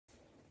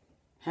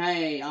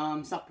Hey,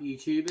 sup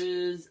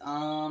YouTubers,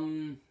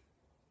 I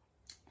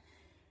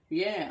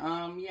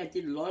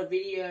did a lot of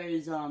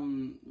videos,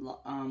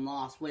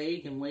 last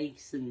week and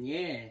weeks, and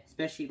yeah,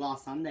 especially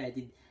last Sunday, I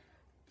did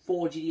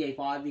 4 GTA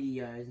 5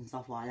 videos and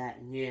stuff like that,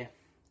 and yeah.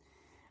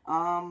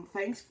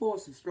 Thanks for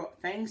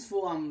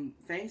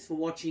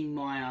watching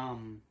my,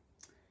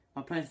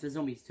 my Plants for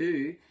Zombies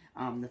 2,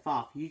 the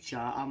far future.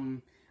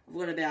 I've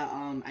got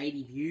about,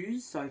 80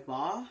 views so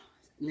far.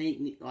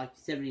 Like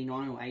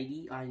 79 or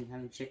 80. I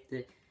haven't checked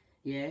it.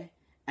 Yeah,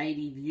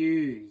 80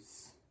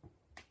 views.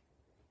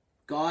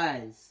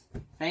 Guys,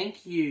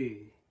 thank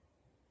you.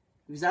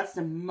 Because that's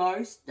the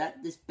most that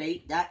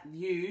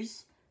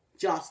views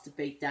just to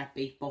beat that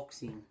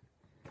beatboxing.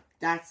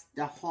 That's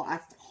the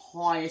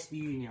highest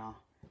view now.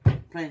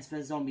 Plants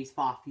for Zombies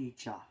Far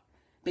Future.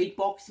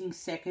 Beatboxing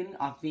second,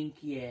 I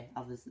think. Yeah,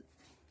 others.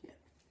 Yeah.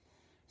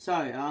 So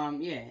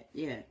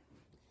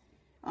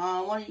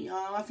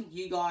I think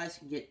you guys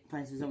can get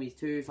Plants for Zombies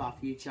 2, Far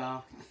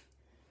Future.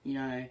 You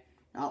know,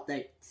 the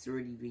update's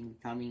already been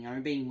coming.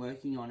 I've been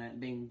working on it,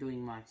 been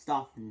doing my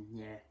stuff, and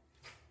yeah.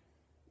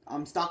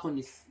 I'm stuck on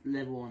this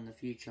level in the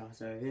future,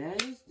 so yeah,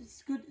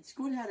 it's good. It's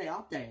good how they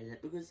updated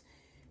it, because,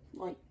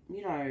 like,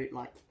 you know,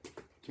 like,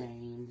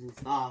 games and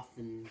stuff,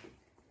 and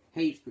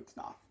heaps good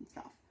stuff and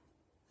stuff.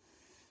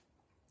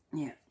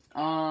 Yeah.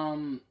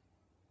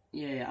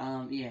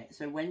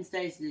 So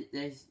Wednesdays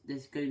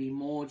there's going to be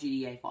more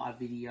GTA 5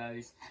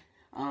 videos.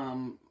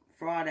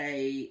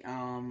 Friday,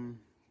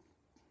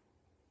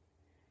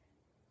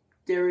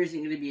 there isn't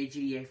going to be a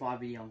GTA 5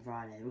 video on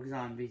Friday because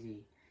I'm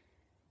busy.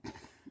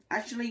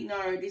 Actually,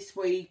 no, this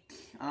week,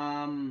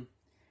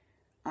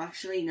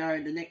 actually,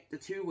 no, the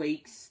 2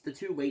 weeks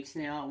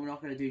now, we're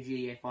not going to do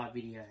GTA 5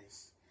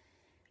 videos.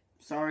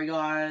 Sorry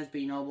guys,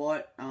 but you know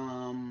what,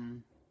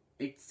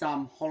 it's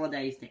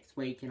holidays next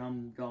week, and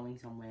I'm going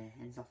somewhere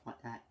and stuff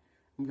like that.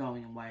 I'm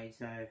going away,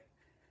 so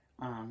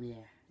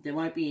yeah, there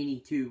won't be any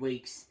 2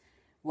 weeks.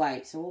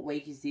 Wait, so what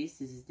week is this?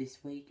 This is this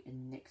week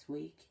and next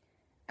week.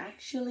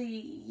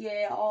 Actually,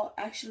 yeah, I'll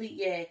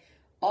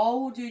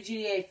do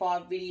GTA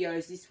 5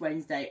 videos this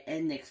Wednesday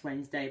and next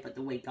Wednesday, but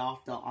the week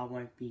after I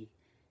won't be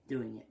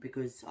doing it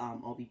because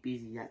I'll be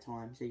busy that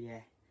time. So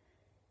yeah.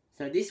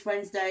 So this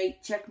Wednesday,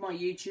 check my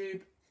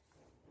YouTube.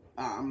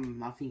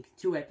 I think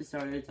 2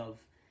 episodes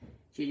of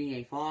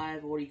GTA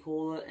 5, what do you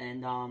call it,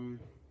 and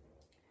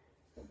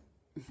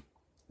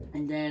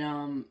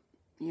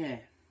yeah,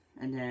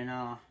 I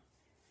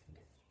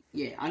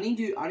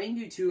didn't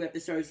do 2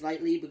 episodes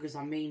lately because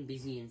I'm being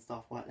busy and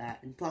stuff like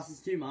that, and plus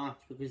it's too much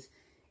because,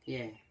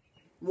 yeah.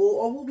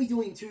 Well, I will be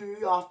doing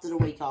 2 after the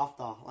week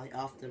after, like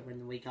when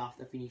the week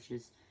after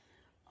finishes.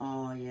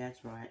 Oh yeah,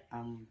 that's right.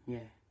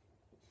 Yeah.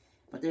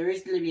 But there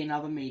is going to be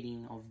another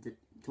meeting of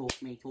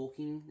me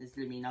talking. There's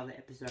going to be another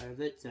episode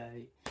of it, so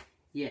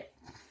yeah.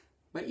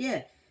 But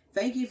yeah,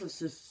 thank you for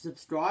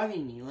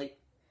subscribing me. Like,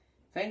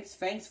 thanks.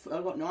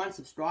 I've got 9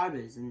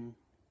 subscribers, and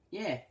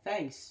yeah,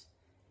 thanks.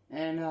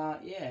 And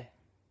yeah.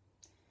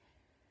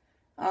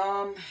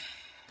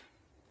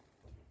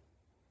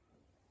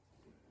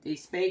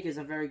 These speakers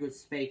are very good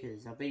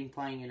speakers. I've been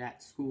playing it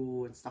at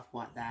school and stuff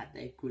like that.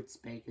 They're good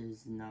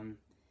speakers, and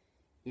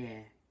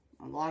yeah,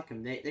 I like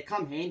them. They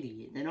come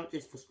handy. They're not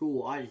just for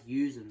school. I just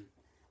use them.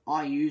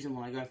 I use them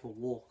when I go for a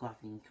walk, I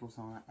think, or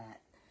something like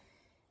that.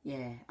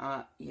 Yeah,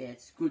 yeah,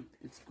 it's good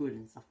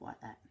and stuff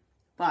like that.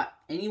 But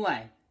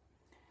anyway,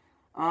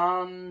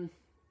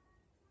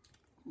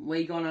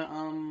 we're gonna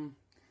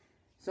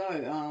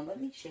let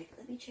me check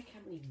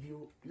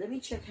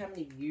how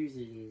many views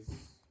it is.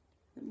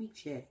 Let me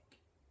check.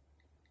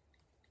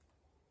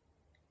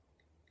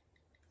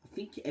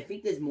 I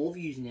think there's more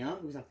views now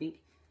because I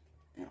think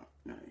no.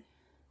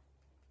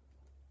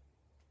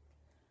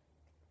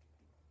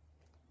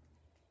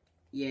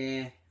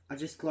 Yeah, I'm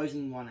just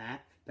closing one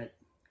app, but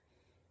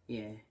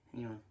yeah,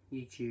 hang on,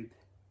 YouTube.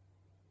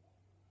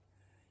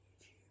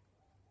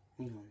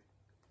 Hang on.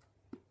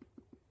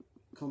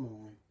 Come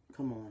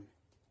on.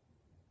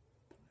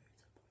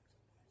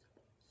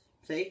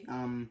 See?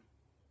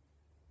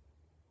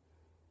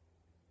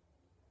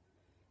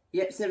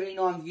 Yep,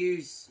 79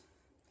 views.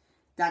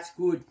 That's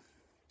good.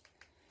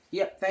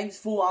 Yep, thanks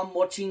for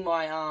watching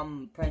my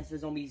Plants for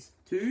Zombies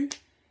 2.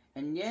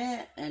 And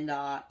yeah,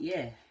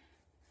 yeah.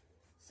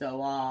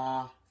 So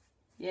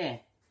yeah.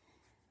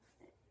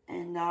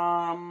 And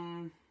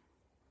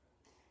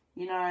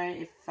you know,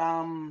 if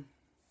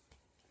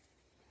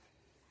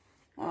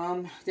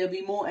there'll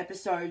be more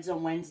episodes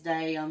on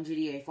Wednesday,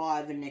 GTA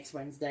 5, and next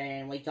Wednesday,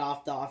 and week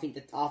after. I think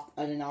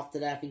after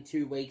that, I think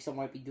 2 weeks I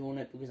won't be doing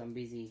it because I'm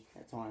busy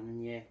that time,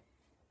 and yeah,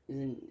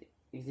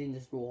 it's in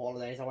the school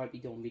holidays. I won't be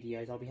doing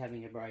videos. I'll be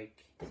having a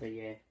break. So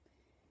yeah.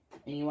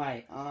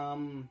 Anyway,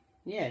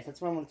 yeah,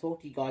 that's what I want to talk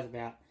to you guys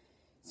about.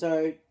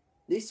 So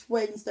this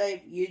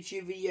Wednesday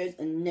YouTube videos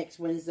and next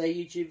Wednesday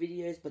YouTube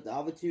videos, but the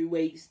other 2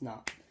 weeks, nah,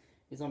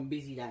 because I'm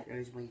busy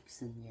those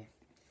weeks, and yeah.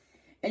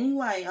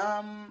 Anyway,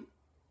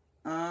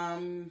 now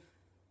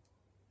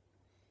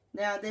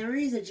there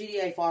is a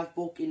GTA 5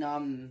 book in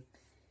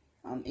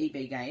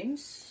EB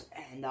Games,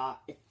 and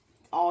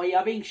Oh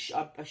yeah, I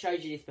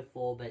showed you this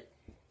before, but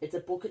it's a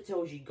book that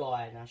tells you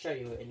guide, and I'll show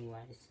you it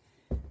anyways.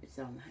 It's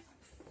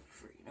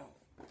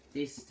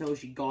this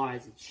tells you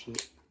guides and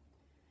shit.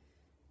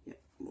 Yep.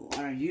 Well,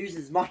 I don't use it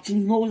as much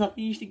anymore as I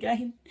finished the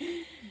game.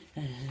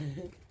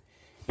 Anyway,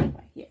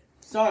 yeah.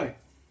 So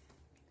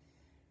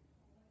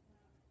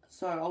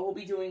I'll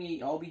be doing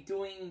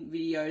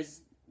videos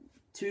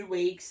 2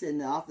 weeks,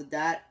 and after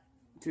that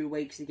 2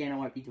 weeks again I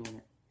won't be doing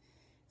it.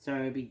 So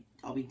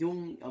I'll be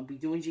doing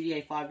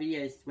GTA 5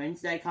 videos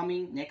Wednesday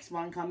coming, next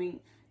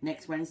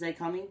Wednesday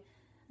coming,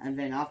 and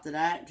then after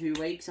that 2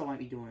 weeks I won't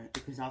be doing it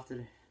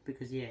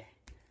because yeah,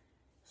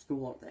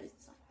 school holidays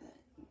and stuff like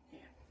that.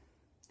 Yeah.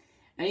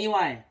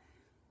 Anyway,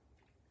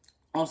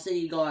 I'll see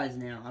you guys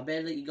now. I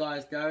better let you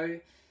guys go.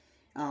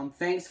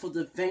 Thanks for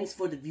the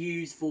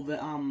views for the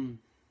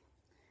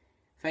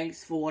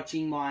thanks for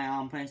watching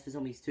my Plants for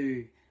Zombies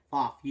 2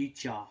 Far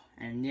Future,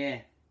 and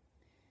yeah,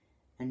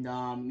 and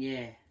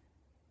yeah.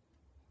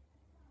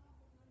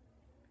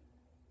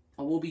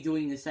 I will be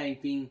doing the same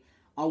thing.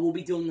 I will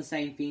be doing the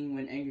same thing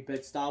when Angry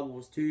Birds Star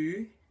Wars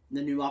 2,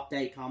 the new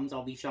update comes.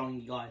 I'll be showing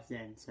you guys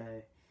then. So,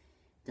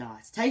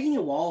 it's taking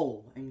a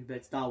while. Angry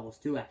Birds Star Wars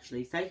 2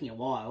 actually, it's taking a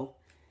while.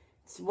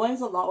 So when's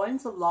the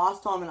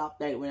last time an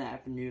update went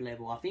out for new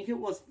level? I think it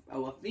was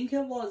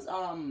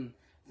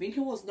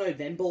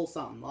November or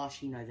something,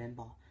 last year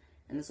November,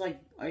 and it's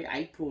like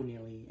April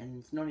nearly, and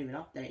it's not even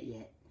update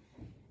yet.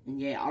 And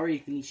yeah, I already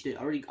finished it.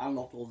 I already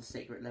unlocked all the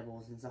secret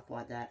levels and stuff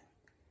like that.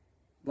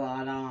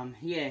 But,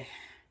 yeah.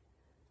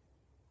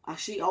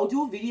 Actually, I'll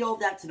do a video of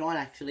that tonight,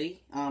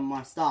 actually.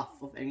 My stuff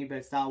of Angry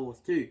Birds Star Wars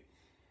 2.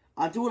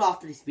 I'll do it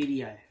after this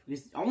video,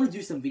 because I want to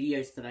do some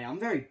videos today. I'm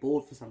very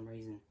bored for some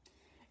reason.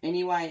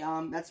 Anyway,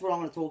 that's what I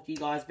want to talk to you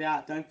guys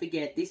about. Don't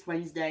forget, this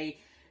Wednesday,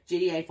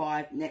 GTA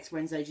 5. Next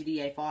Wednesday,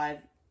 GTA 5.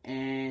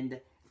 And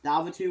the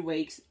other 2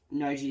 weeks,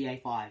 no GTA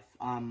 5.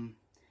 I'm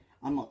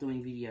not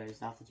doing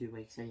videos after 2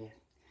 weeks, so yeah.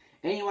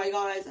 Anyway,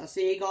 guys, I'll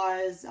see you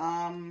guys,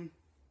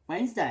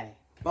 Wednesday.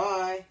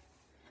 Bye.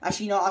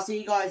 Actually, no, I'll see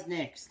you guys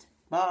next.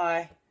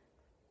 Bye.